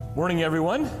Morning,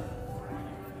 everyone.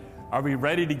 Are we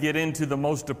ready to get into the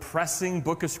most depressing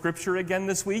book of Scripture again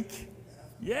this week?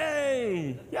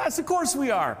 Yay! Yes, of course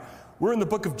we are. We're in the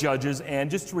book of Judges, and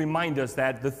just to remind us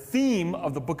that the theme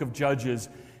of the book of Judges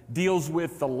deals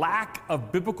with the lack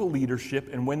of biblical leadership,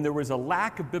 and when there was a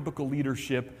lack of biblical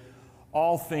leadership,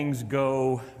 all things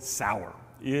go sour.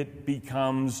 It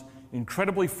becomes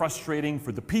incredibly frustrating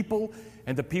for the people,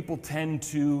 and the people tend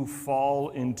to fall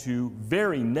into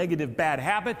very negative, bad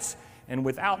habits. And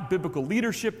without biblical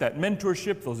leadership, that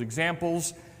mentorship, those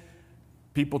examples,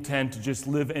 people tend to just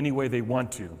live any way they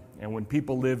want to. And when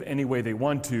people live any way they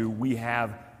want to, we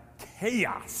have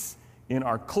chaos in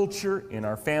our culture, in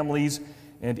our families,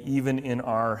 and even in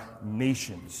our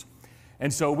nations.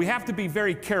 And so we have to be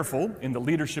very careful in the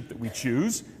leadership that we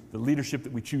choose, the leadership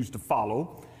that we choose to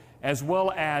follow, as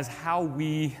well as how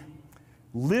we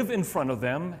live in front of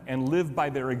them and live by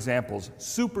their examples.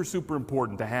 Super, super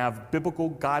important to have biblical,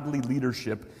 godly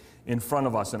leadership in front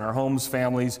of us in our homes,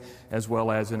 families, as well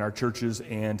as in our churches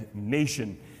and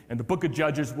nation. And the book of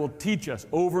Judges will teach us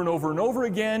over and over and over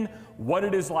again what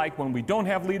it is like when we don't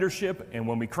have leadership and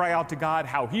when we cry out to God,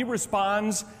 how He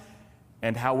responds,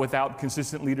 and how without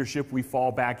consistent leadership we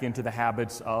fall back into the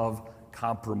habits of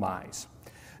compromise.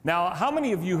 Now, how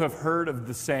many of you have heard of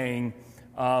the saying,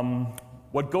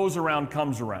 what goes around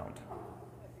comes around?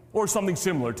 Or something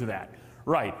similar to that.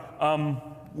 Right.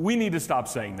 We need to stop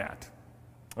saying that.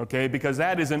 Okay? Because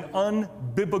that is an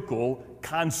unbiblical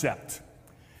concept.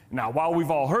 Now, while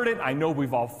we've all heard it, I know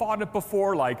we've all fought it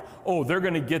before, like, oh, they're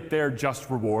going to get their just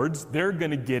rewards. They're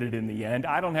going to get it in the end.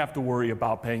 I don't have to worry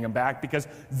about paying them back because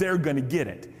they're going to get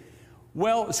it.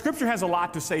 Well, Scripture has a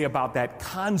lot to say about that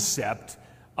concept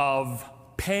of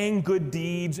paying good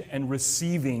deeds and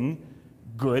receiving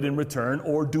good in return,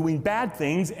 or doing bad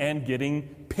things and getting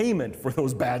payment for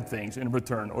those bad things in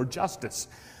return, or justice.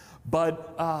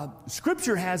 But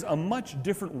Scripture has a much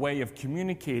different way of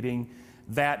communicating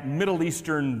that Middle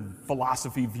Eastern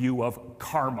philosophy view of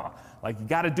karma. Like, you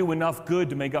got to do enough good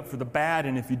to make up for the bad,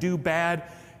 and if you do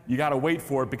bad, you got to wait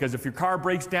for it, because if your car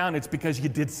breaks down, it's because you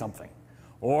did something.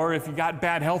 Or if you got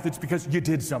bad health, it's because you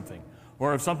did something.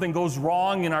 Or if something goes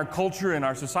wrong in our culture, in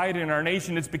our society, in our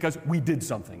nation, it's because we did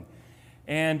something.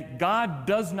 And God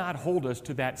does not hold us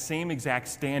to that same exact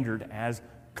standard as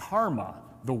karma,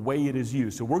 the way it is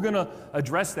used. So we're going to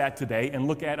address that today and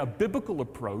look at a biblical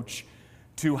approach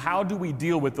to how do we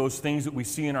deal with those things that we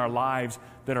see in our lives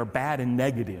that are bad and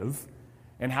negative,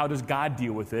 and how does God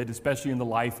deal with it, especially in the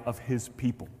life of His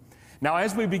people. Now,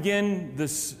 as we begin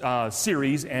this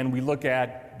series and we look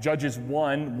at Judges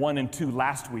 1 and 2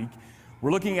 last week, we're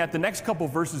looking at the next couple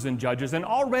verses in Judges, and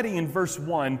already in verse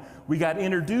 1, we got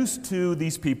introduced to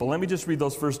these people. Let me just read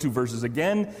those first two verses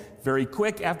again, very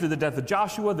quick. After the death of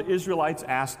Joshua, the Israelites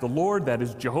asked the Lord, that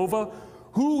is Jehovah,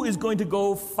 who is going to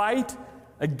go fight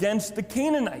against the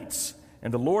Canaanites?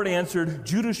 And the Lord answered,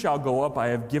 Judah shall go up, I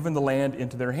have given the land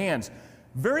into their hands.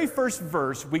 Very first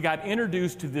verse, we got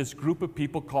introduced to this group of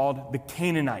people called the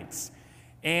Canaanites.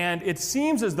 And it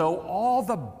seems as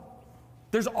though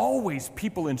there's always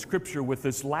people in Scripture with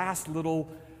this last little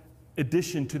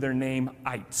addition to their name,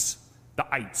 ites, the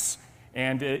ites.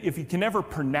 And if you can never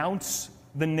pronounce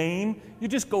the name, you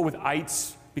just go with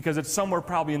ites, because it's somewhere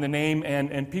probably in the name,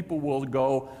 and people will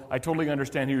go, I totally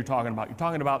understand who you're talking about. You're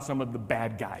talking about some of the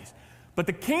bad guys. But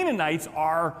the Canaanites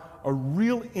are a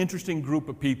real interesting group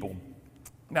of people.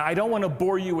 Now, I don't want to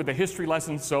bore you with a history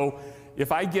lesson, so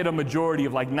if I get a majority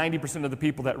of like 90% of the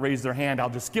people that raise their hand, I'll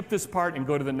just skip this part and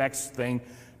go to the next thing.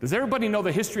 Does everybody know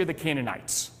the history of the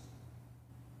Canaanites?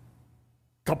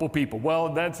 Couple people.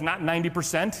 Well, that's not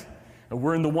 90%.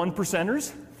 We're in the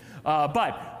 1%ers.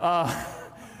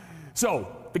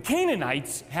 So the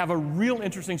Canaanites have a real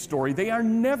interesting story. They are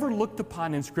never looked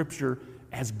upon in Scripture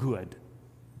as good.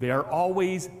 They are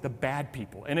always the bad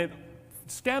people. And it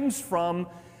stems from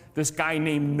this guy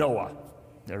named Noah.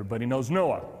 Everybody knows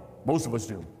Noah. Most of us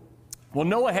do. Well,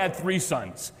 Noah had three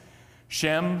sons,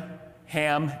 Shem,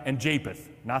 Ham, and Japheth.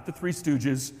 Not the three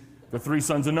stooges, the three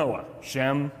sons of Noah,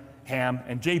 Shem, Ham,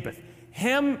 and Japheth.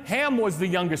 Ham was the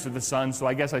youngest of the sons, so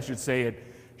I guess I should say it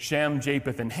Shem,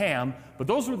 Japheth, and Ham. But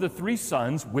those were the three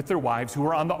sons with their wives who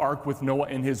were on the ark with Noah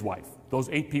and his wife. Those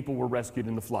 8 people were rescued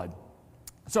in the flood.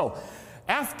 So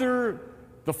after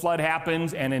the flood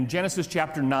happens, and in Genesis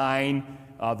chapter 9,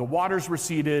 the waters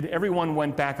receded, everyone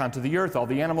went back onto the earth, all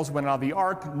the animals went out of the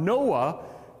ark. Noah,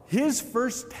 his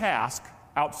first task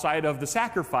outside of the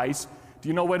sacrifice, do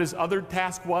you know what his other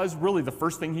task was? Really the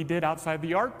first thing he did outside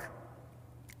the ark?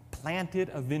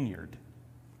 Planted a vineyard.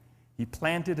 He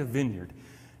planted a vineyard.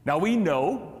 Now we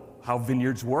know how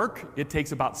vineyards work. It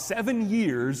takes about 7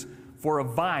 years for a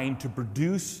vine to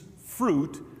produce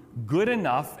fruit good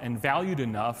enough and valued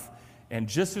enough and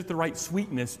just at the right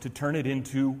sweetness to turn it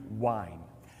into wine.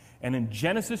 And in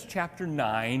Genesis chapter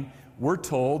 9, we're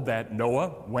told that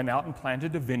Noah went out and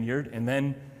planted a vineyard and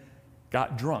then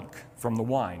got drunk from the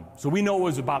wine. So we know it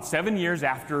was about 7 years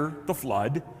after the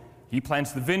flood. He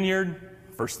plants the vineyard.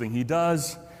 First thing he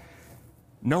does,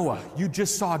 Noah, you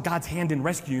just saw God's hand in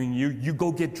rescuing you. You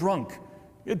go get drunk.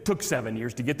 It took 7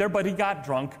 years to get there, but he got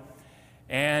drunk.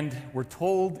 And we're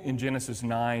told in Genesis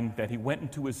 9 that he went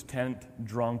into his tent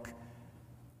drunk,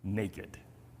 naked.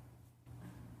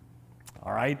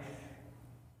 All right?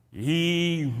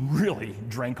 He really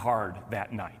drank hard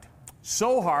that night.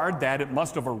 So hard that it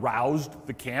must have aroused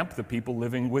the camp, the people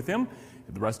living with him,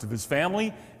 the rest of his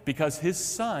family, because his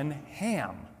son,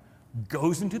 Ham,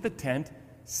 goes into the tent,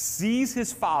 sees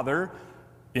his father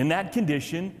in that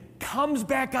condition, comes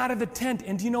back out of the tent,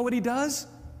 and do you know what he does?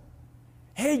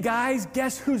 Hey guys,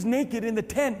 guess who's naked in the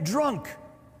tent, drunk?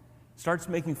 Starts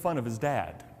making fun of his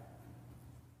dad.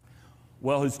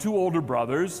 Well, his two older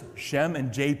brothers, Shem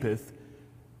and Japheth,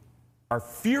 are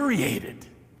infuriated,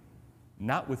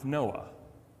 not with Noah,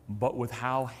 but with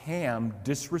how Ham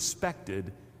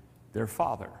disrespected their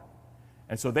father.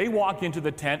 And so they walk into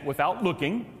the tent without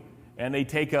looking, and they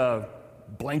take a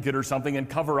blanket or something and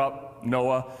cover up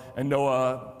Noah. And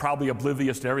Noah, probably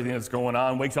oblivious to everything that's going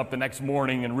on, wakes up the next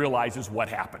morning and realizes what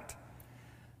happened.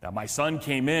 Now, my son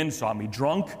came in, saw me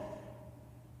drunk,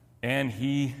 and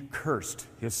he cursed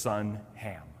his son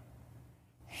Ham.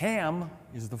 Ham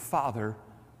is the father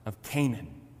of Canaan,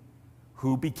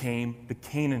 who became the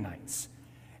Canaanites.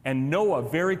 And Noah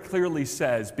very clearly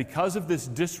says, because of this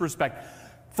disrespect,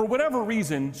 for whatever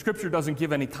reason, Scripture doesn't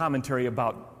give any commentary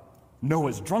about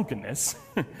Noah's drunkenness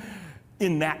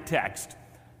in that text.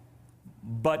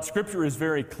 But Scripture is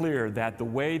very clear that the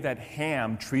way that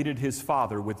Ham treated his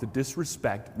father with the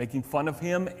disrespect, making fun of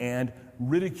him and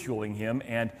ridiculing him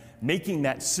and making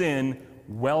that sin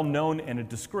well known and a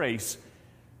disgrace,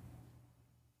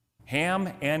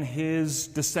 Ham and his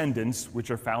descendants,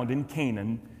 which are found in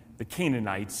Canaan, the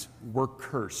Canaanites, were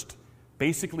cursed,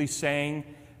 basically saying,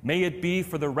 may it be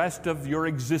for the rest of your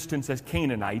existence as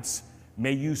Canaanites,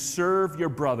 may you serve your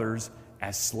brothers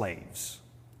as slaves.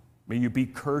 May you be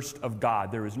cursed of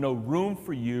God. There is no room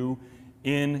for you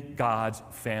in God's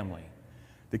family.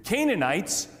 The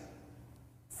Canaanites,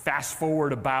 fast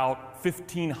forward about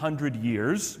 1,500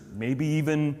 years, maybe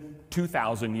even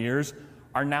 2,000 years,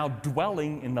 are now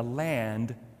dwelling in the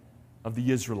land of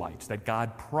the Israelites that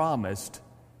God promised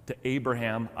to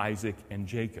Abraham, Isaac, and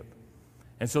Jacob.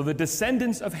 And so the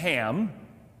descendants of Ham,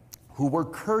 who were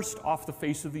cursed off the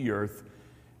face of the earth,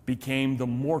 became the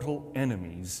mortal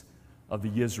enemies of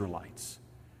the Israelites.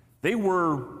 They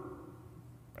were,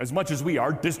 as much as we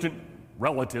are, distant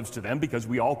relatives to them because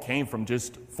we all came from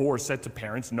just 4 sets of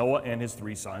parents, Noah and his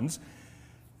 3 sons.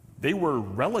 They were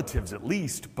relatives at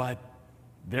least, but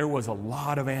there was a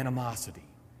lot of animosity.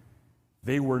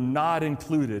 They were not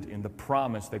included in the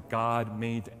promise that God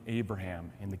made to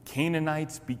Abraham, and the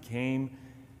Canaanites became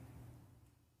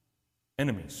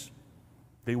enemies.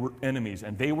 They were enemies,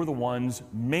 and they were the ones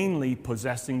mainly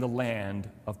possessing the land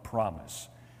of promise.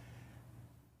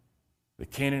 The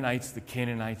Canaanites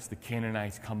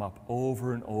come up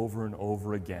over and over and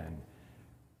over again,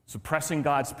 suppressing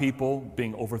God's people,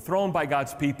 being overthrown by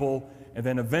God's people, and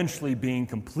then eventually being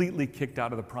completely kicked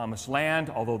out of the promised land,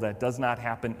 although that does not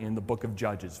happen in the book of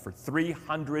Judges. For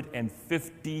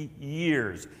 350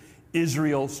 years,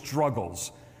 Israel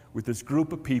struggles with this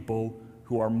group of people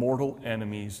who are mortal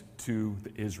enemies to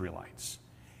the Israelites.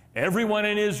 Everyone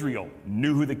in Israel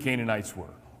knew who the Canaanites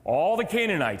were. All the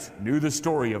Canaanites knew the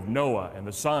story of Noah and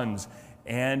the sons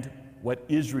and what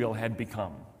Israel had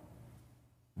become.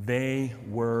 They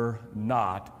were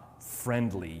not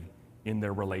friendly in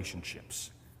their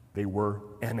relationships. They were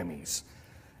enemies.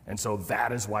 And so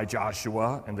that is why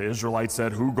Joshua and the Israelites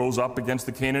said, who goes up against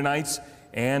the Canaanites?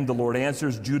 And the Lord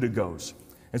answers, Judah goes.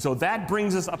 And so that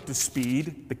brings us up to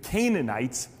speed, the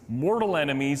Canaanites, mortal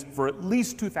enemies for at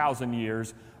least 2,000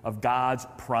 years of God's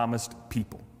promised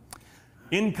people.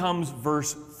 In comes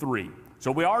verse 3.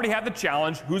 So we already have the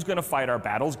challenge, who's going to fight our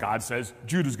battles? God says,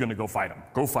 Judah's going to go fight them.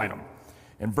 Go fight them.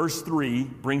 And verse 3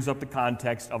 brings up the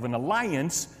context of an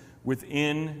alliance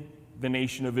within the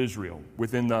nation of Israel,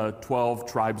 within the 12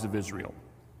 tribes of Israel.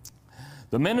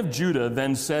 The men of Judah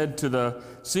then said to the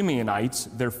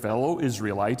Simeonites, their fellow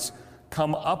Israelites,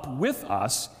 come up with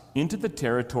us into the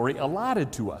territory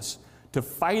allotted to us to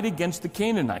fight against the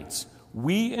Canaanites.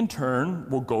 We, in turn,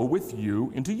 will go with you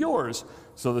into yours.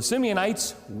 So the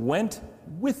Simeonites went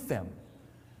with them.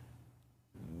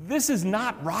 this is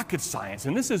not rocket science,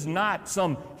 and this is not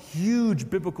some huge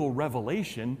biblical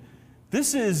revelation.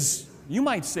 This is, you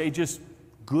might say, just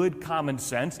good common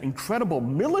sense, incredible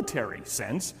military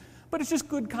sense, but it's just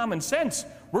good common sense.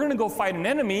 We're going to go fight an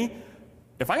enemy.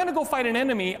 If I'm going to go fight an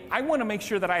enemy, I want to make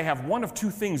sure that I have one of two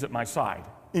things at my side: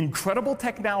 incredible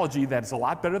technology that's a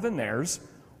lot better than theirs,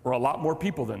 or a lot more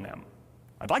people than them.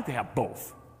 I'd like to have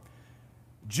both.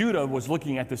 Judah was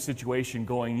looking at the situation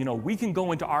going, we can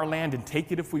go into our land and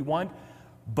take it if we want,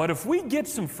 but if we get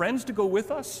some friends to go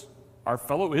with us, our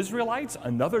fellow Israelites,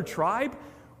 another tribe,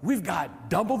 we've got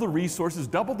double the resources,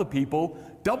 double the people,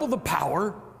 double the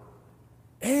power,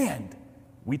 and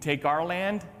we take our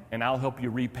land, and I'll help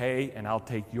you repay, and I'll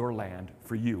take your land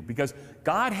for you. Because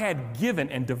God had given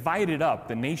and divided up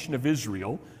the nation of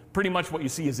Israel, pretty much what you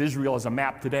see as Israel as a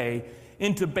map today,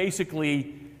 into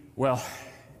basically,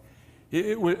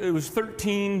 it was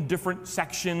 13 different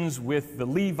sections, with the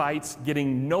Levites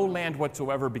getting no land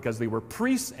whatsoever because they were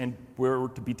priests and were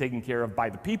to be taken care of by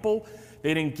the people.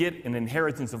 They didn't get an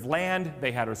inheritance of land.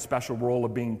 They had a special role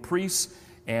of being priests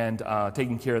and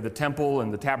taking care of the temple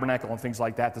and the tabernacle and things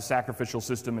like that, the sacrificial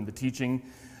system and the teaching.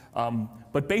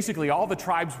 But basically all the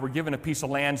tribes were given a piece of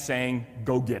land saying,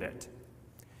 go get it.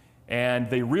 And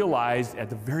they realized at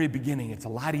the very beginning it's a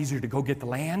lot easier to go get the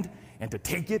land and to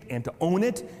take it and to own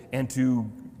it and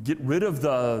to get rid of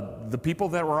the people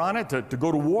that were on it, to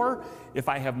go to war, if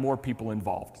I have more people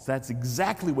involved. So that's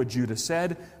exactly what Judah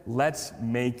said. Let's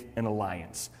make an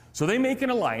alliance. So they make an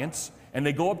alliance, and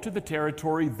they go up to the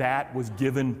territory that was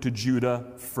given to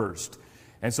Judah first.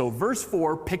 And so verse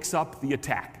 4 picks up the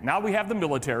attack. Now we have the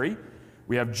military.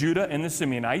 We have Judah and the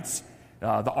Simeonites,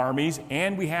 the armies,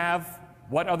 and we have,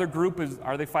 what other group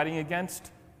are they fighting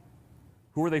against?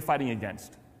 Who are they fighting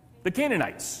against? The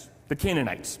Canaanites. The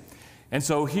Canaanites. And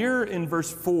so here in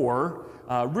verse 4,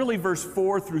 really verse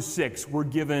 4 through 6, we're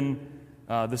given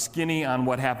the skinny on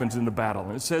what happens in the battle.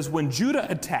 And it says, when Judah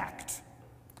attacked,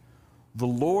 the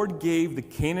Lord gave the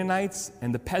Canaanites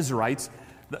and the Perizzites.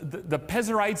 The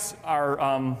Perizzites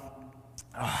are,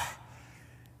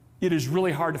 it is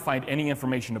really hard to find any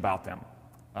information about them.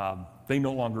 They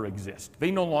no longer exist.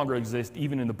 They no longer exist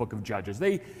even in the book of Judges.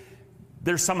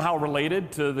 They're somehow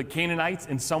related to the Canaanites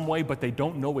in some way, but they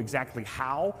don't know exactly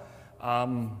how.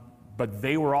 But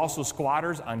they were also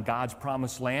squatters on God's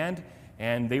promised land,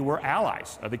 and they were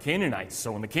allies of the Canaanites.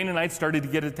 So when the Canaanites started to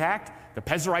get attacked, the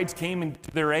Perizzites came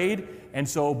into their aid, and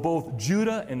so both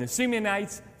Judah and the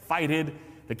Simeonites fighted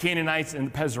the Canaanites and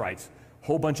the Perizzites.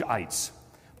 Whole bunch of ites.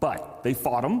 But they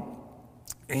fought them,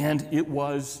 and it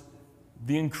was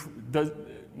I'm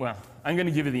going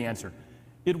to give you the answer.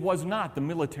 It was not the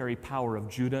military power of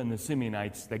Judah and the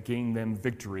Simeonites that gained them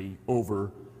victory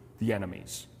over the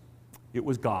enemies. It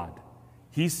was God.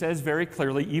 He says very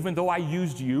clearly, even though I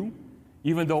used you,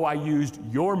 even though I used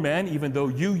your men, even though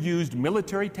you used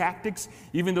military tactics,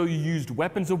 even though you used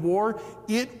weapons of war,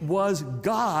 it was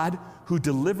God who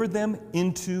delivered them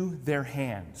into their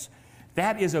hands.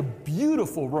 That is a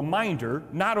beautiful reminder,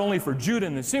 not only for Judah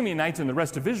and the Simeonites and the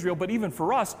rest of Israel, but even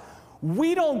for us.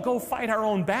 We don't go fight our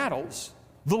own battles.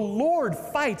 The Lord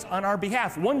fights on our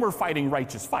behalf when we're fighting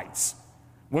righteous fights.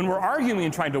 When we're arguing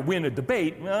and trying to win a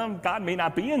debate, God may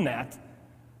not be in that.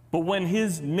 But when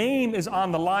His name is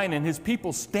on the line and His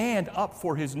people stand up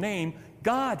for His name,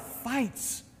 God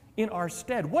fights in our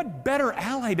stead. What better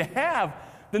ally to have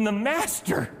than the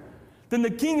Master, than the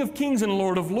King of Kings and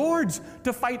Lord of Lords,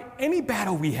 to fight any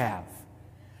battle we have?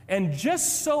 And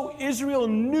just so Israel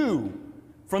knew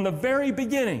from the very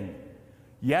beginning,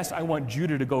 yes, I want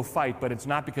Judah to go fight, but it's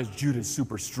not because Judah's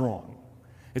super strong.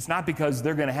 It's not because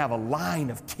they're going to have a line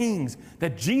of kings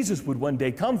that Jesus would one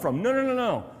day come from.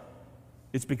 No.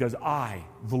 It's because I,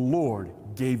 the Lord,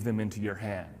 gave them into your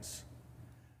hands.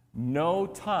 No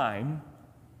time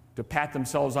to pat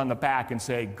themselves on the back and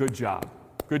say, good job,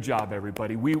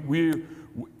 everybody.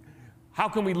 How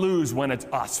can we lose when it's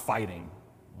us fighting?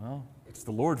 Well, it's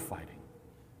the Lord fighting.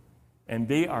 And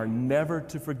they are never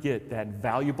to forget that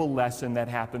valuable lesson that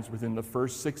happens within the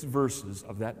first 6 verses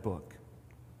of that book.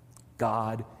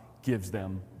 God gives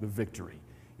them the victory.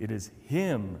 It is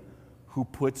Him who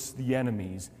puts the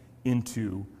enemies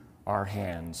into our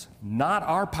hands. Not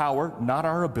our power, not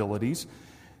our abilities.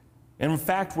 And in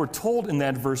fact, we're told in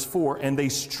that verse 4, and they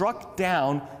struck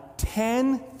down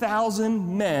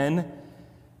 10,000 men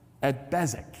at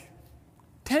Bezek.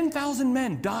 10,000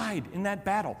 men died in that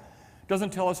battle.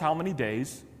 Doesn't tell us how many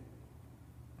days,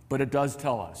 but it does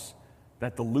tell us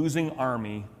that the losing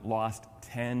army lost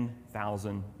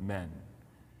 10,000 men.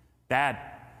 That's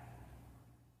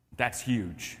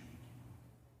huge.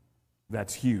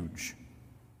 That's huge.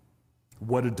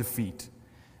 What a defeat.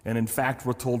 And in fact,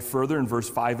 we're told further in verse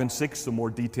 5 and 6 some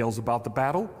more details about the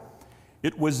battle.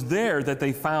 It was there that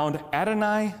they found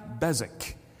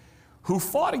Adoni-Bezek, who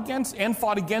fought against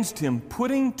him,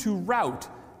 putting to rout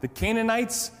the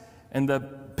Canaanites and the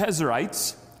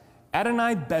Perizzites.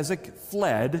 Adoni-Bezek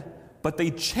fled, but they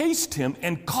chased him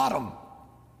and caught him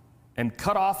and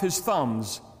cut off his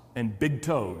thumbs and big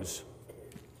toes.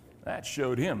 That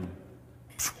showed him.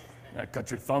 That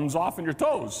cut your thumbs off and your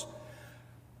toes.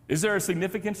 Is there a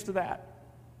significance to that?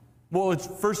 Well, it's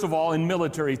first of all, in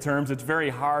military terms, it's very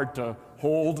hard to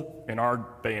hold, in our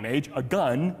day and age, a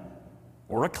gun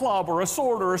or a club or a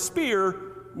sword or a spear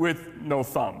with no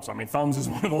thumbs. I mean, thumbs is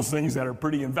one of those things that are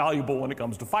pretty invaluable when it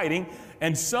comes to fighting,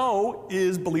 and so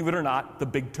is, believe it or not, the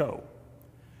big toe.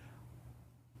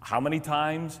 How many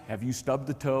times have you stubbed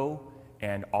a toe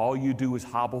and all you do is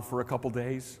hobble for a couple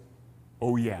days?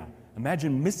 Oh yeah,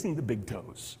 imagine missing the big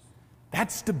toes.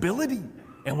 That's stability.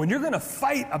 And when you're going to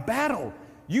fight a battle,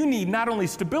 you need not only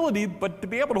stability, but to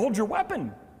be able to hold your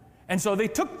weapon. And so they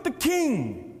took the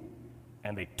king,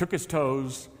 and they took his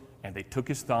toes, and they took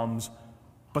his thumbs,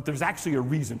 but there's actually a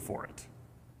reason for it.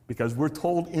 Because we're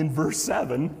told in verse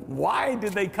 7, why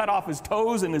did they cut off his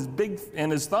toes and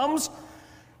his thumbs?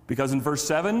 Because in verse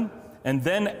 7, and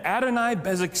then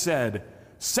Adoni-Bezek said,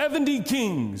 70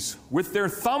 kings with their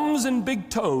thumbs and big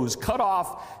toes cut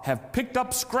off have picked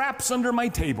up scraps under my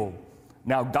table.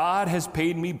 Now God has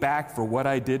paid me back for what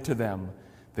I did to them.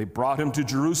 They brought him to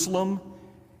Jerusalem,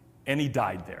 and he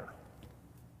died there.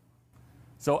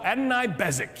 So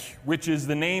Adoni-Bezek, which is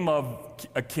the name of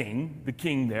a king, the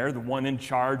king there, the one in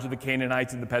charge of the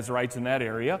Canaanites and the Perizzites in that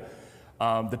area,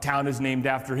 the town is named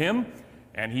after him,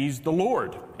 and he's the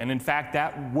Lord. And in fact,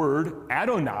 that word,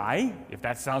 Adonai, if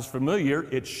that sounds familiar,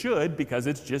 it should, because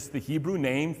it's just the Hebrew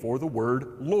name for the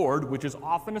word Lord, which is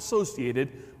often associated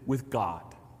with God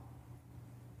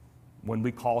when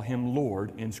we call him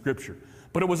Lord in Scripture.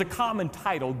 But it was a common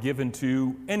title given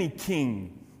to any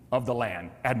king of the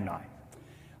land, Adonai.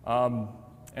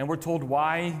 And we're told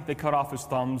why they cut off his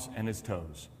thumbs and his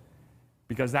toes.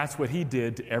 Because that's what he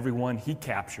did to everyone he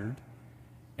captured.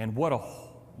 And what a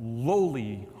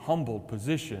lowly, humbled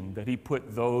position that he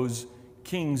put those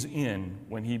kings in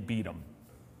when he beat them.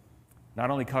 Not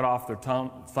only cut off their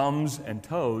thumbs and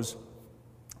toes,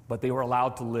 but they were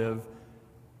allowed to live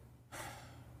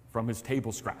from his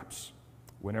table scraps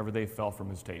whenever they fell from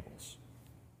his tables.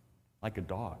 Like a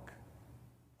dog.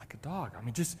 Like a dog. I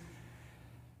mean,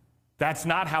 that's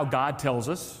not how God tells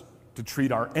us to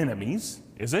treat our enemies,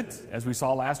 is it? As we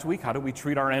saw last week, how do we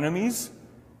treat our enemies?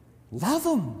 Love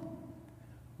them.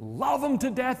 Love them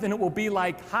to death, and it will be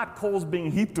like hot coals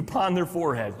being heaped upon their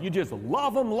foreheads. You just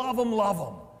love them, love them, love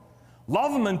them.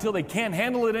 Love them until they can't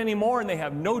handle it anymore and they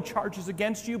have no charges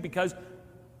against you, because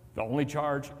the only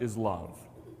charge is love.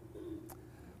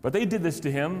 But they did this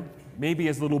to him, maybe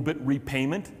as a little bit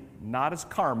repayment, not as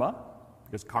karma,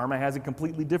 because karma has a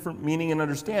completely different meaning and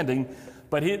understanding.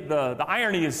 But the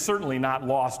irony is certainly not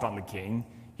lost on the king.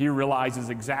 He realizes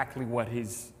exactly what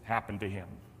has happened to him,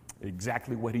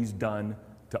 exactly what he's done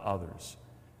to others.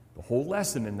 The whole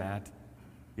lesson in that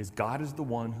is God is the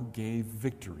one who gave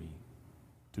victory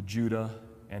to Judah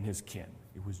and his kin.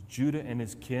 It was Judah and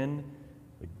his kin,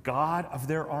 the God of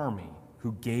their army,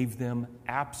 who gave them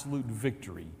absolute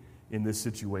victory in this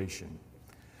situation.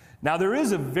 Now, there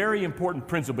is a very important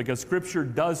principle, because Scripture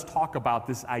does talk about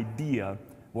this idea,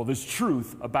 this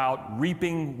truth about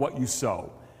reaping what you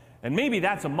sow. And maybe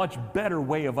that's a much better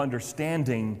way of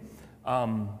understanding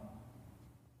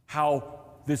how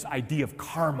this idea of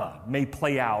karma may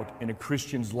play out in a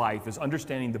Christian's life, is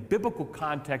understanding the biblical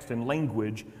context and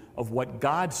language of what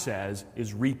God says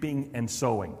is reaping and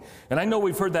sowing. And I know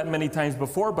we've heard that many times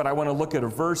before, but I want to look at a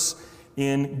verse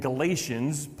in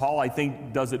Galatians. Paul, I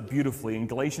think, does it beautifully. In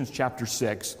Galatians chapter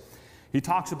 6, he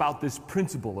talks about this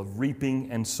principle of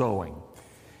reaping and sowing.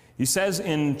 He says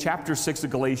in chapter 6 of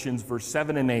Galatians, verse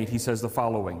 7 and 8, he says the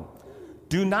following: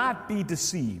 "Do not be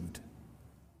deceived."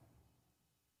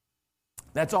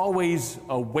 That's always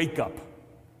a wake-up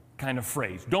kind of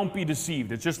phrase. Don't be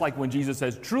deceived. It's just like when Jesus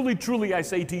says, "Truly, truly, I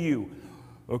say to you."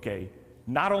 Okay,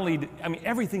 not only,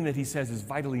 everything that he says is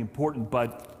vitally important,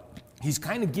 but he's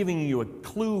kind of giving you a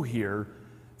clue here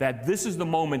that this is the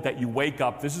moment that you wake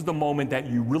up. This is the moment that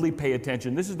you really pay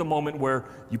attention. This is the moment where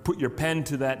you put your pen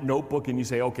to that notebook and you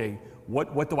say, okay,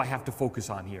 what do I have to focus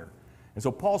on here? And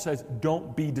so Paul says,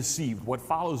 don't be deceived. What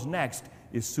follows next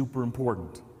is super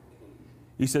important.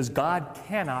 He says, God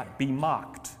cannot be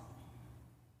mocked.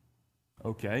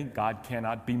 Okay, God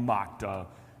cannot be mocked.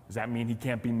 Does that mean he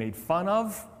can't be made fun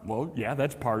of? Well, yeah,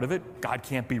 that's part of it. God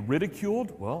can't be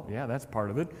ridiculed? Well, yeah, that's part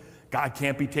of it. God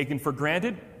can't be taken for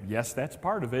granted? Yes, that's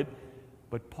part of it.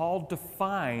 But Paul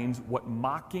defines what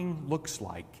mocking looks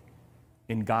like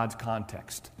in God's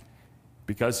context.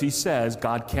 Because he says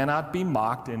God cannot be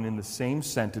mocked, and in the same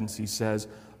sentence he says,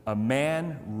 a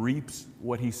man reaps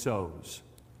what he sows.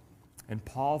 And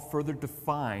Paul further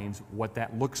defines what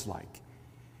that looks like.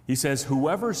 He says,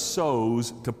 whoever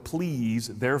sows to please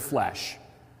their flesh,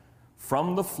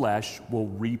 from the flesh will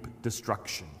reap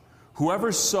destruction.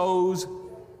 Whoever sows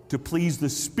to please the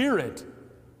Spirit,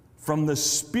 from the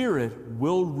Spirit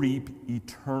will reap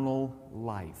eternal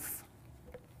life.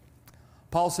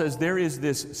 Paul says there is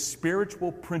this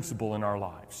spiritual principle in our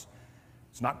lives.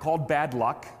 It's not called bad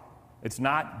luck. It's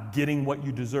not getting what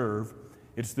you deserve.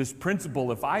 It's this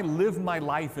principle: if I live my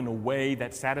life in a way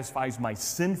that satisfies my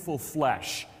sinful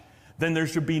flesh, then there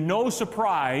should be no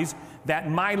surprise that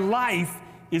my life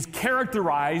is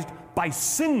characterized by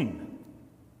sin.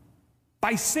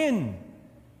 By sin.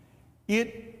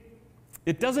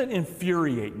 It doesn't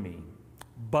infuriate me,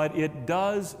 but it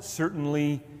does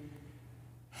certainly,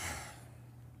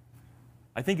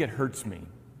 I think it hurts me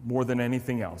more than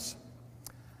anything else.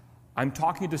 I'm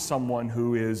talking to someone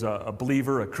who is a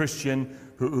believer, a Christian,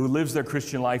 who lives their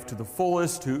Christian life to the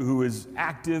fullest, who is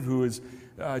active, who is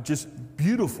just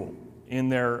beautiful in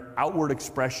their outward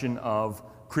expression of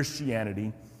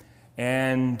Christianity.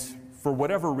 And for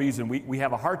whatever reason, we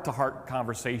have a heart-to-heart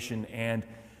conversation, and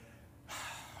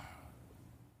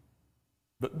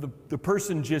the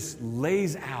person just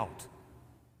lays out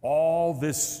all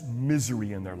this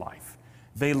misery in their life.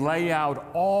 They lay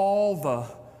out all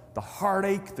the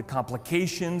heartache, the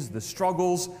complications, the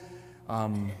struggles,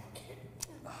 the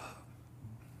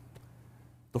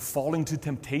falling to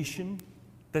temptation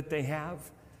that they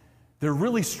have. They're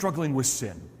really struggling with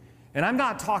sin. And I'm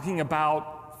not talking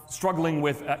about struggling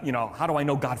with, how do I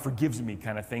know God forgives me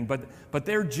kind of thing, but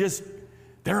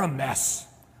they're a mess.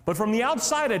 But from the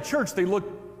outside at church, they look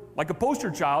like a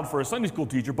poster child for a Sunday school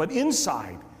teacher, but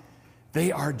inside,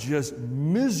 they are just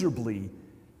miserably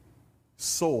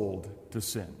sold to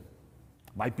sin.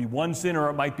 It might be one sin or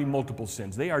it might be multiple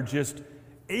sins. They are just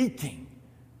aching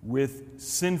with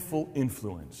sinful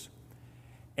influence.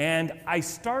 And I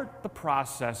start the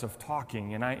process of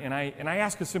talking, and I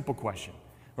ask a simple question,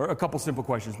 or a couple simple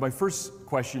questions. My first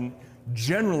question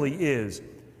generally is,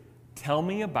 tell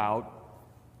me about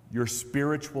your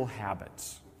spiritual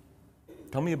habits.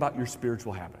 Tell me about your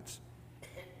spiritual habits.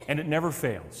 And it never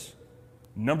fails.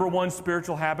 Number one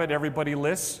spiritual habit everybody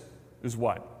lists is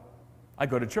what? I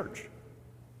go to church.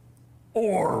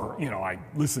 Or, I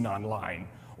listen online.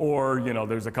 Or,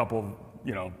 there's a couple,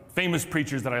 famous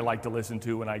preachers that I like to listen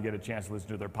to when I get a chance to listen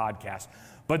to their podcast.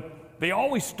 But they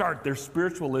always start their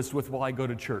spiritual list with, well, I go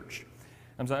to church.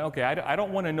 I'm saying, okay, I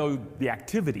don't want to know the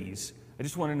activities. I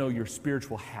just want to know your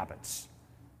spiritual habits.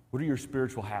 What are your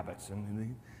spiritual habits?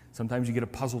 And sometimes you get a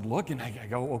puzzled look, and I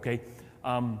go, okay,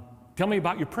 tell me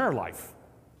about your prayer life.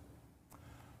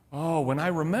 Oh, when I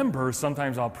remember,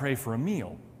 sometimes I'll pray for a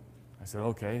meal. I said,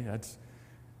 okay,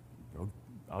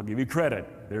 I'll give you credit.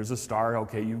 There's a star.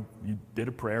 Okay, you did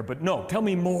a prayer. But no, tell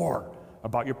me more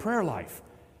about your prayer life.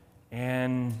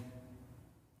 And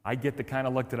I get the kind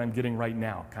of look that I'm getting right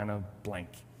now, kind of blank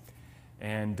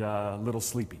and a little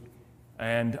sleepy.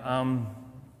 And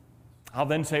I'll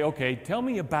then say, okay, tell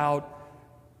me about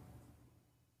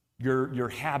your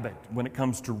habit when it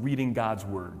comes to reading God's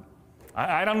Word.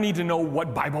 I don't need to know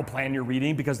what Bible plan you're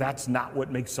reading, because that's not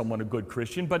what makes someone a good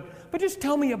Christian, but just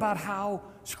tell me about how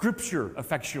Scripture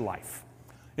affects your life.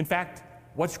 In fact,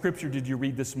 what Scripture did you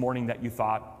read this morning that you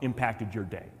thought impacted your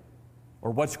day?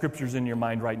 Or what Scripture's in your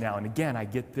mind right now? And again, I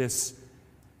get this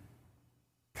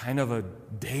kind of a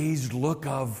dazed look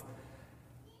of,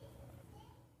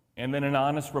 and then an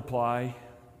honest reply,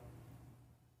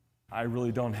 I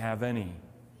really don't have any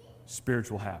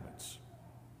spiritual habits.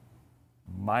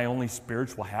 My only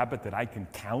spiritual habit that I can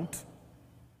count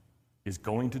is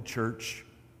going to church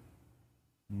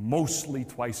mostly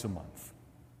twice a month,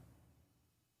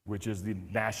 which is the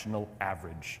national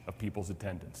average of people's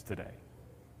attendance today,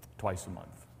 twice a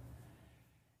month.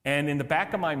 And in the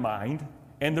back of my mind,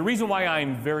 and the reason why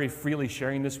I'm very freely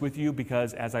sharing this with you,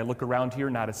 because as I look around here,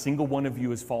 not a single one of you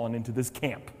has fallen into this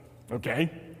camp,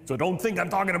 okay? So don't think I'm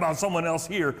talking about someone else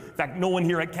here. In fact, no one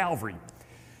here at Calvary.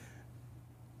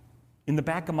 In the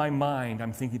back of my mind,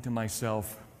 I'm thinking to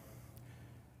myself,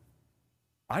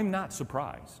 I'm not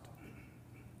surprised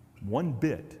one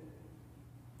bit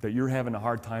that you're having a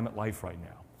hard time at life right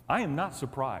now. I am not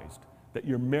surprised that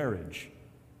your marriage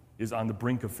is on the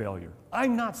brink of failure.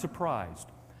 I'm not surprised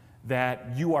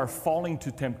that you are falling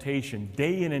to temptation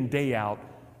day in and day out,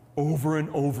 over and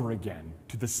over again,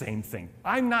 to the same thing.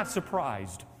 I'm not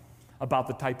surprised about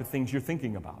the type of things you're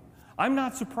thinking about. I'm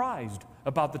not surprised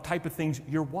about the type of things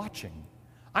you're watching.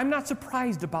 I'm not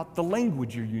surprised about the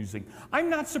language you're using. I'm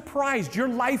not surprised your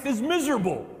life is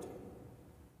miserable.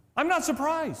 I'm not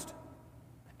surprised.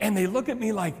 And they look at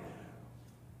me like,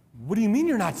 what do you mean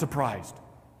you're not surprised?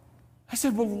 I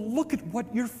said, well, look at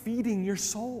what you're feeding your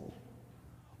soul.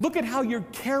 Look at how you're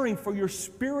caring for your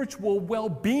spiritual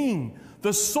well-being,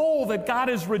 the soul that God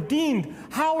has redeemed.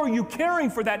 How are you caring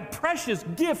for that precious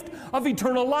gift of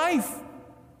eternal life?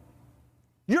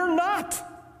 You're not.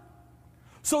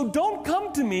 So don't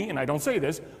come to me, and I don't say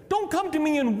this, don't come to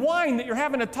me and whine that you're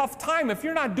having a tough time if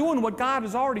you're not doing what God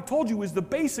has already told you is the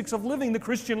basics of living the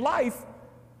Christian life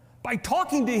by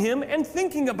talking to Him and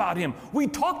thinking about Him. We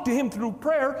talk to Him through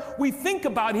prayer. We think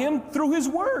about Him through His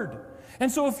Word.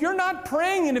 And so if you're not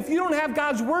praying and if you don't have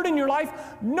God's Word in your life,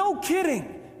 no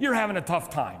kidding, you're having a tough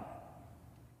time.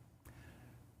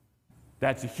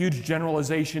 That's a huge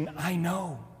generalization, I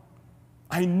know.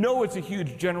 I know it's a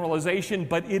huge generalization,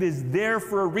 but it is there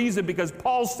for a reason because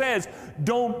Paul says,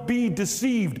 don't be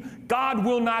deceived. God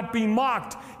will not be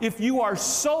mocked. If you are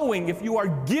sowing, if you are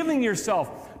giving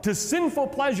yourself to sinful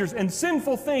pleasures and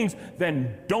sinful things,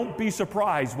 then don't be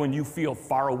surprised when you feel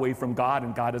far away from God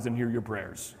and God doesn't hear your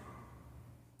prayers.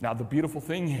 Now, the beautiful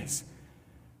thing is,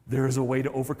 there is a way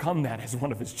to overcome that as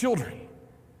one of His children.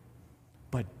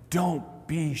 But don't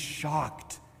be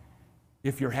shocked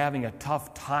if you're having a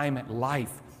tough time at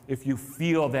life, if you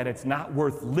feel that it's not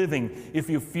worth living, if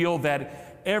you feel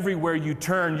that everywhere you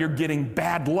turn you're getting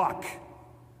bad luck.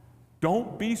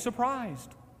 Don't be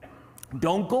surprised.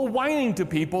 Don't go whining to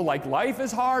people like life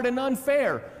is hard and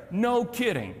unfair. No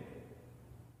kidding.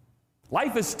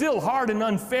 Life is still hard and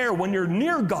unfair when you're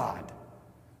near God,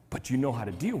 but you know how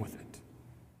to deal with it.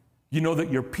 You know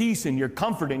that your peace and your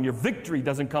comfort and your victory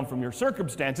doesn't come from your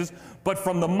circumstances, but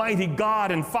from the mighty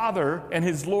God and Father and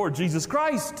His Lord Jesus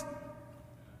Christ.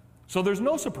 So there's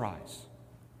no surprise.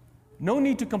 No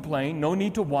need to complain, no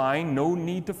need to whine, no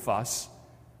need to fuss.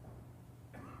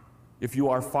 If you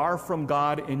are far from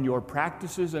God in your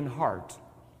practices and heart,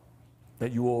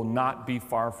 that you will not be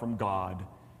far from God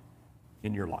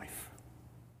in your life.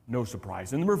 No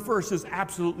surprise. And the reverse is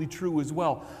absolutely true as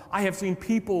well. I have seen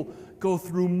people go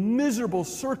through miserable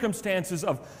circumstances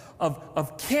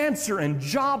of cancer and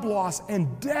job loss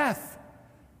and death.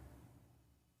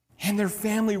 And their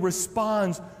family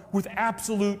responds with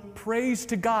absolute praise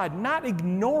to God, not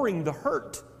ignoring the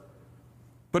hurt,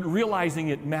 but realizing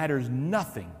it matters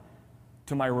nothing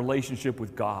to my relationship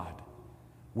with God.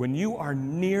 When you are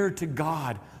near to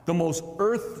God, the most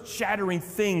earth-shattering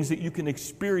things that you can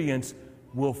experience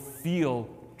will feel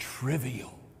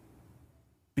trivial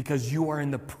because you are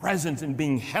in the presence and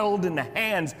being held in the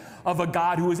hands of a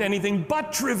God who is anything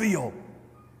but trivial,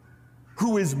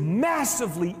 who is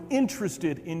massively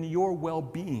interested in your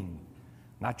well-being,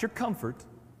 not your comfort,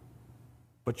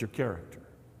 but your character.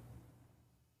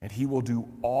 And He will do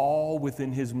all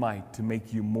within His might to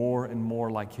make you more and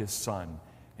more like His Son,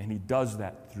 and He does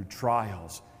that through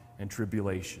trials and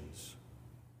tribulations.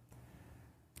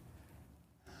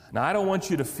 Now, I don't want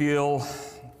you to feel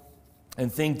and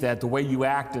think that the way you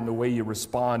act and the way you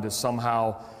respond is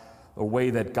somehow a way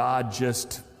that God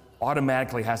just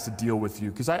automatically has to deal with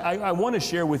you. Because I want to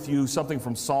share with you something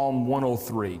from Psalm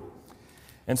 103.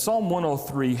 And Psalm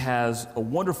 103 has a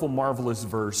wonderful, marvelous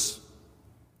verse.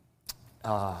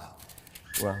 Well,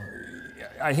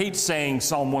 I hate saying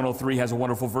Psalm 103 has a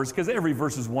wonderful verse because every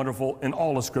verse is wonderful in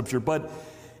all of Scripture. But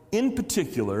in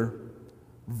particular,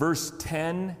 verse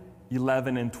 10,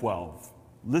 11, and 12.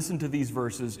 Listen to these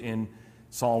verses in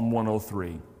Psalm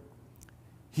 103.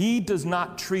 He does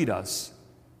not treat us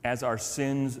as our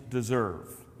sins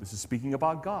deserve. This is speaking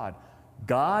about God.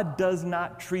 God does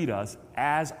not treat us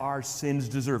as our sins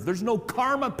deserve. There's no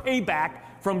karma payback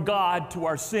from God to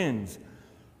our sins.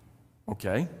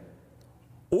 Okay.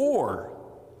 Or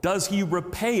does He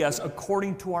repay us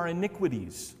according to our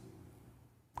iniquities?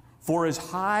 For as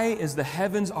high as the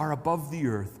heavens are above the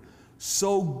earth,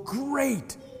 so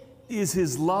great is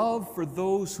His love for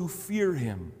those who fear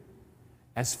Him.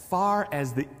 As far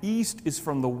as the east is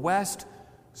from the west,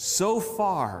 so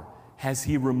far has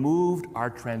He removed our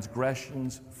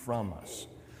transgressions from us.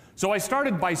 So I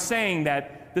started by saying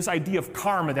that this idea of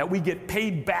karma, that we get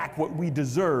paid back what we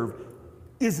deserve,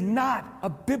 is not a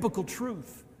biblical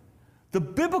truth. The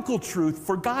biblical truth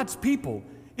for God's people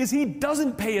is He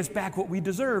doesn't pay us back what we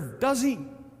deserve, does He?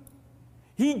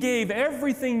 He gave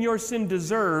everything your sin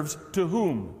deserves to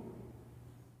whom?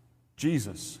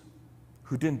 Jesus,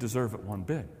 who didn't deserve it one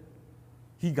bit.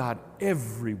 He got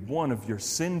every one of your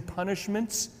sin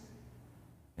punishments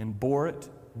and bore it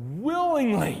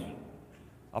willingly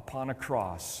upon a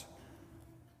cross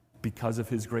because of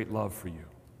his great love for you.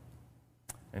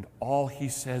 And all he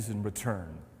says in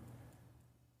return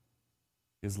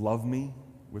is love me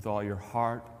with all your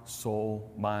heart,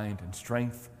 soul, mind, and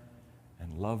strength,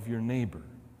 and love your neighbor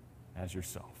as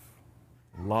yourself.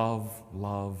 Love,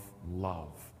 love,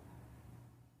 love.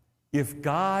 If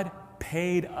God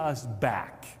paid us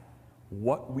back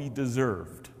what we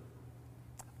deserved,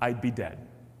 I'd be dead.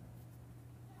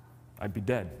 I'd be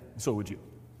dead. So would you.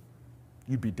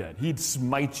 You'd be dead. He'd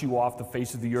smite you off the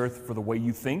face of the earth for the way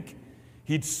you think.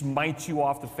 He'd smite you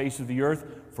off the face of the earth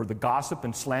for the gossip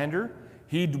and slander.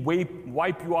 He'd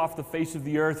wipe you off the face of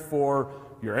the earth for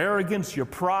your arrogance, your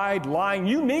pride, lying,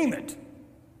 you name it.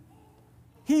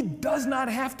 He does not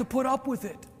have to put up with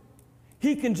it.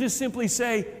 He can just simply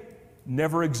say,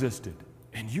 never existed,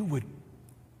 and you would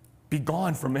be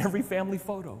gone from every family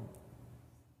photo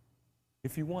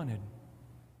if he wanted.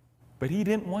 But he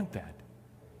didn't want that.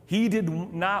 He did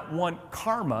not want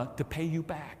karma to pay you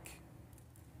back.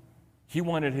 He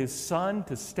wanted his son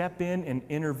to step in and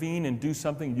intervene and do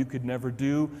something you could never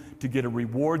do, to get a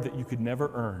reward that you could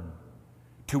never earn,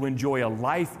 to enjoy a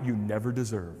life you never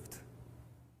deserved.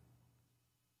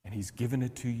 And he's given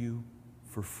it to you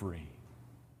for free.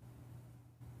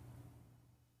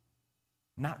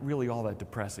 Not really all that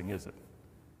depressing, is it?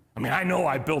 I mean, I know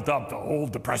I built up the whole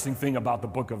depressing thing about the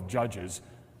book of Judges,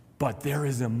 but there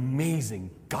is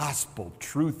amazing gospel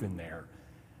truth in there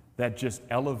that just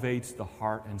elevates the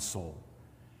heart and soul.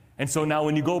 And so now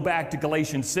when you go back to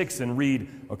Galatians 6 and read,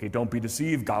 okay, don't be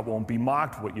deceived, God won't be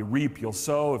mocked. What you reap, you'll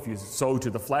sow. If you sow to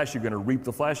the flesh, you're going to reap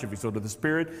the flesh. If you sow to the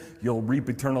Spirit, you'll reap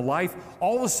eternal life.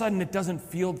 All of a sudden, it doesn't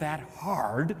feel that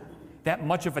hard, that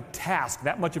much of a task,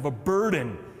 that much of a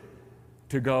burden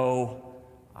to go,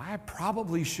 I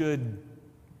probably should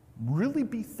really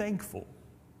be thankful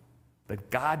that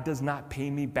God does not pay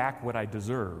me back what I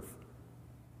deserve.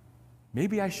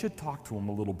 Maybe I should talk to him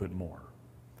a little bit more.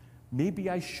 Maybe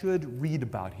I should read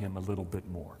about him a little bit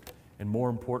more. And more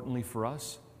importantly for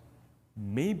us,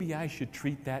 maybe I should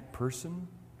treat that person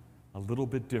a little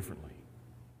bit differently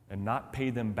and not pay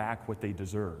them back what they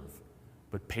deserve,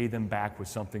 but pay them back with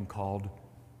something called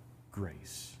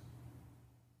grace.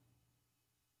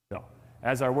 So,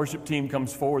 as our worship team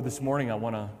comes forward this morning, I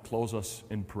want to close us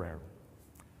in prayer.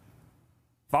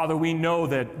 Father, we know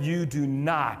that you do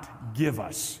not give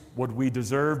us what we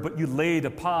deserve, but you laid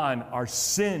upon our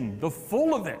sin, the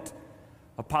full of it,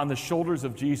 upon the shoulders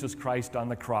of Jesus Christ on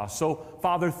the cross. So,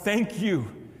 Father, thank you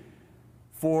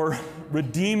for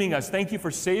redeeming us. Thank you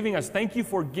for saving us. Thank you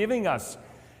for giving us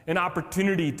an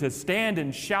opportunity to stand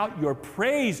and shout your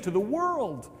praise to the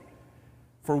world.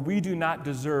 For we do not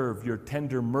deserve your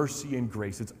tender mercy and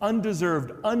grace. It's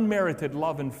undeserved, unmerited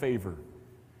love and favor.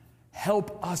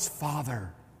 Help us,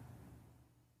 Father,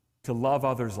 to love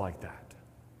others like that,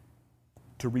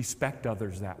 to respect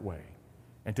others that way,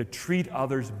 and to treat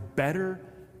others better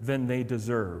than they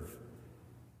deserve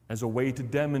as a way to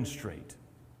demonstrate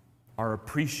our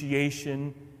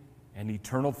appreciation and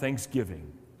eternal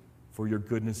thanksgiving for your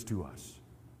goodness to us.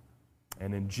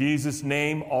 And in Jesus'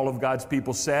 name, all of God's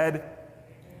people said,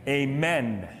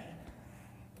 Amen.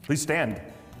 Please stand.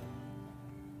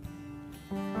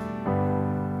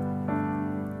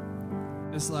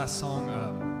 This last song,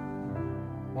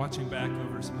 watching back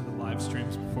over some of the live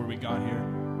streams before we got here,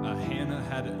 Hannah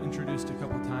had it introduced a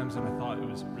couple times, and I thought it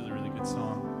was a really, really good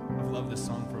song. I've loved this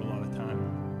song for a lot of time.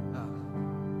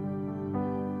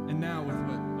 And now with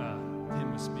what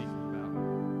Tim was speaking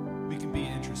about, we can be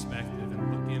introspective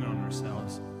and look in on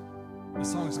ourselves. The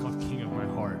song is called King of My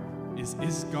Heart.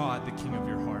 Is God the King of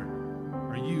your heart?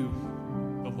 Are you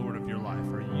the Lord of your life?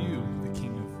 Are you the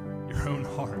King of your own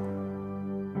heart?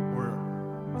 Or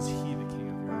is he the King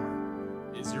of your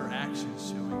heart? Is your actions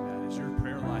showing that? Is your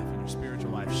prayer life and your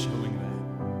spiritual life showing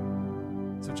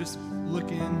that? So just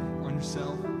look in on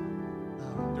yourself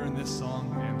during this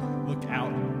song and look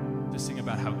out to sing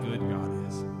about how good God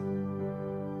is.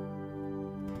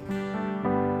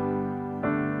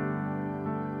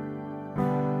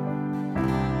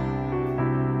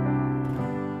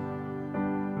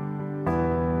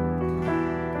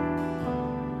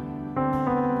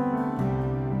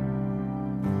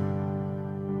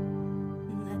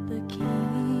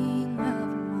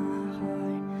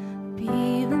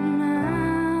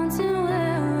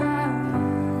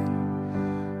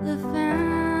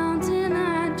 Fountain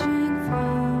I drink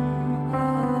from,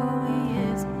 oh.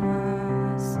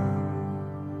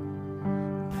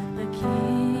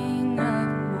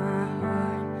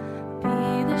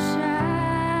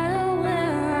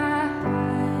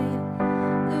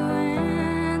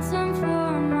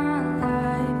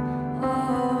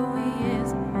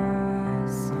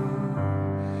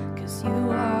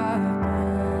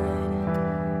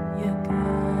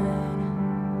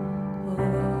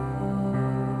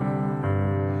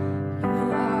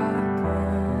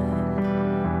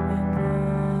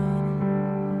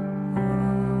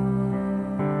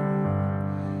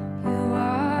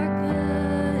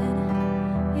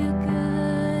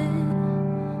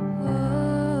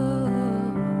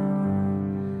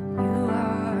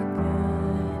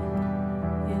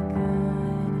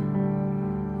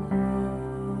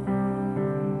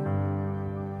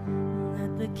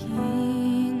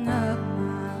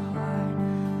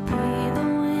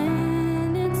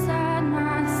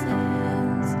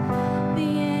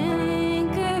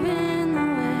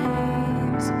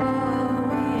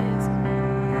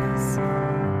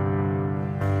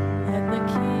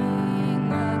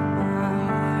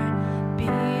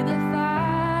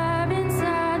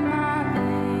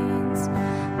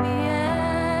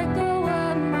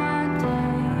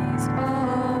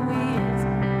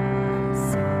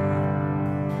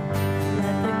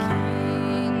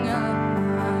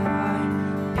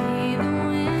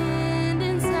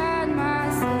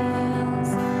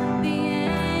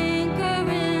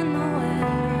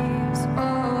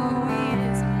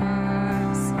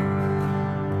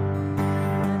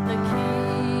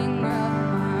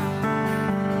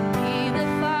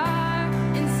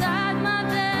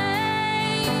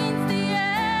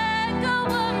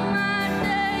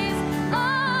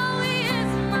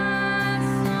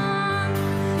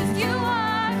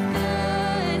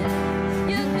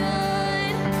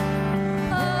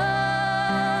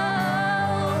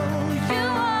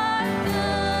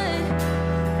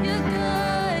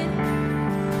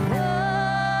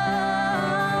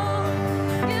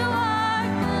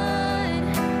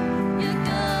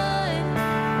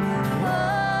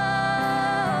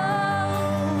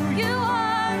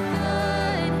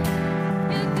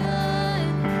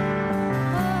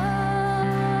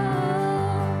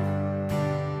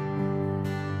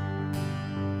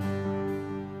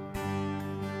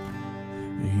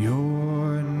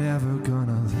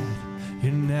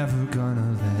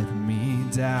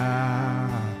 down.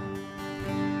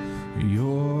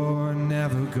 You're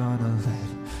never gonna let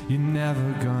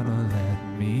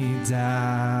me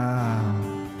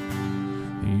down.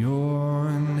 You're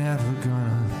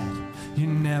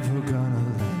never gonna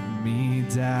let me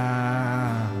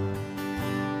down.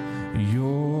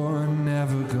 You're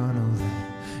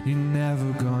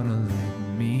never gonna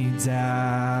let me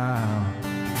down.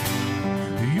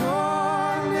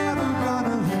 You're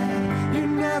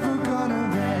never gonna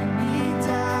let me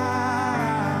down.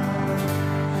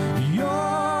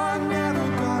 You're never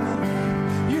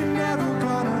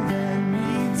gonna let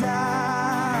me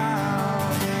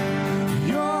down.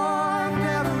 You're never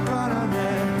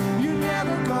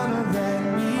gonna let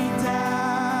me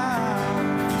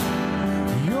down.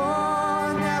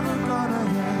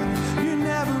 You're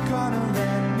never gonna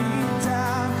let me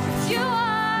down. You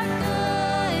are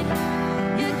good,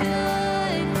 you're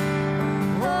good.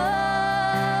 Oh,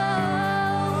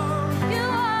 you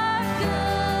are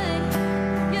good,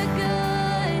 you're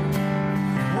good.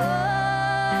 Oh,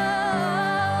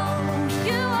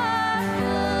 you are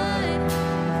good,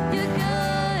 you're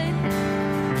good.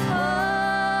 Oh,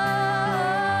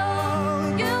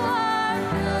 you are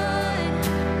good,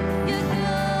 you're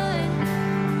good.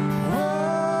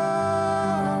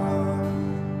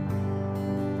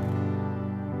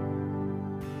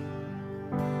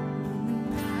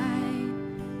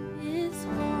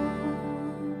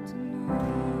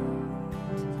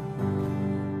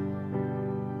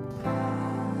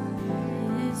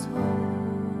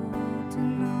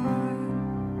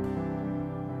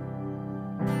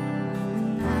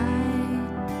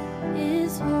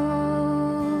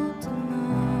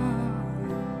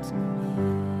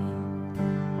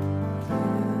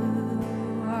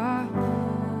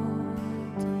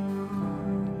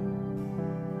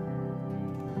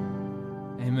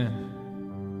 Amen.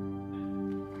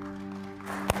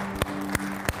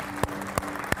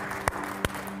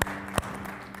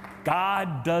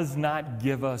 God does not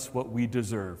give us what we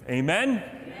deserve. Amen?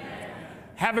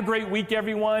 Have a great week,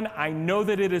 everyone. I know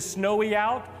that it is snowy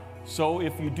out, so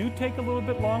if you do take a little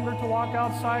bit longer to walk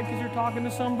outside because you're talking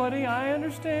to somebody, I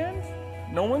understand.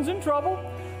 No one's in trouble.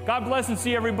 God bless and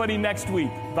see everybody next week.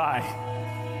 Bye.